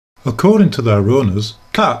According to their owners,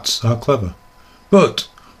 cats are clever. But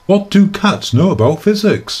what do cats know about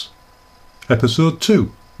physics? Episode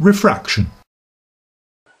 2. Refraction.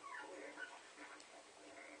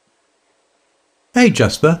 Hey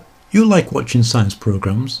Jasper, you like watching science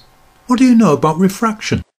programmes. What do you know about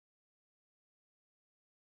refraction?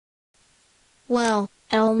 Well,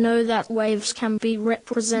 I'll know that waves can be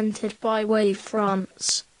represented by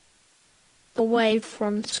wavefronts. The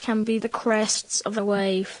wavefronts can be the crests of a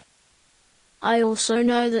wave. I also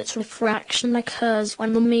know that refraction occurs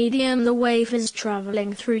when the medium the wave is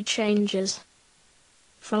travelling through changes.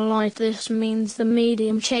 For light, this means the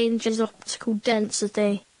medium changes optical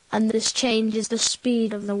density, and this changes the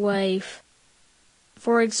speed of the wave.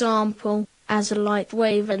 For example, as a light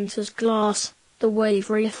wave enters glass, the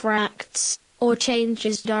wave refracts, or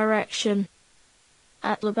changes direction.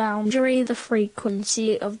 At the boundary, the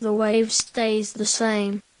frequency of the wave stays the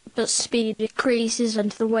same, but speed decreases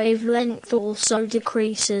and the wavelength also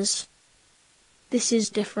decreases. This is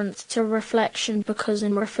different to reflection because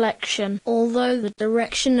in reflection, although the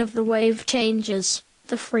direction of the wave changes,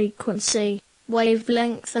 the frequency,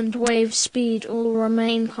 wavelength and wave speed all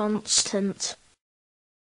remain constant.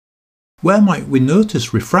 Where might we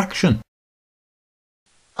notice refraction?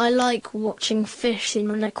 I like watching fish in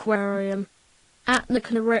an aquarium. At the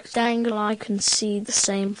correct angle I can see the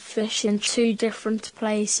same fish in two different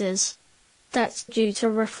places. That's due to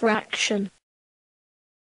refraction.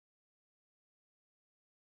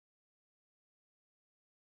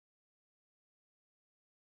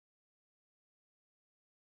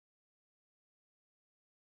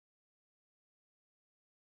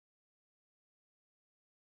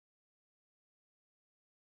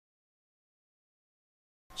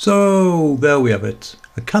 So there we have it,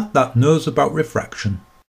 a cat that knows about refraction.